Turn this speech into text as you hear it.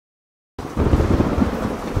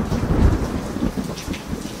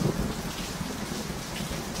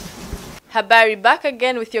Habari, back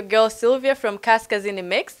again with your girl Sylvia from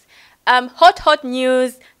Kaskazinimix. Hot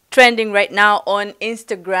news trending right now on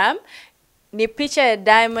Instagram. Ni picha ya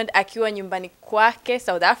Diamond akiwa nyumbani kwake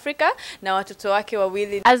South Africa na watoto wake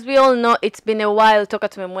wawili. As we all know, it's been a while toka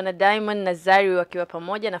tumemwona Diamond na Zari wakiwa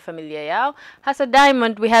pamoja na familia yao. Hasa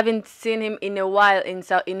Diamond, we haven't seen him in a while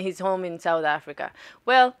in his home in South Africa.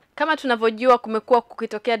 Well, kama tunavyojua kumekuwa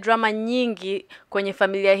kukitokea drama nyingi kwenye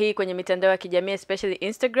familia hii kwenye mitandao ya kijamii, especially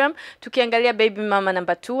Instagram. Tukiangalia baby mama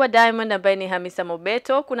number 2 wa Diamond ambaye ni Hamisa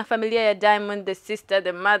Mobeto, kuna familia ya Diamond, the sister,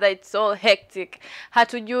 the mother, it's all hectic.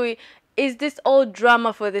 Hatujui, is this all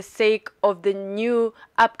drama for the sake of the new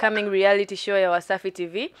upcoming reality show ya Wasafi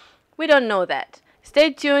TV? We don't know that.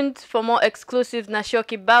 Stay tuned for more exclusives na show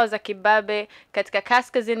kibao za kibabe katika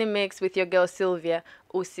Kaskazinimix with your girl Sylvia.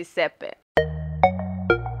 Usisahau.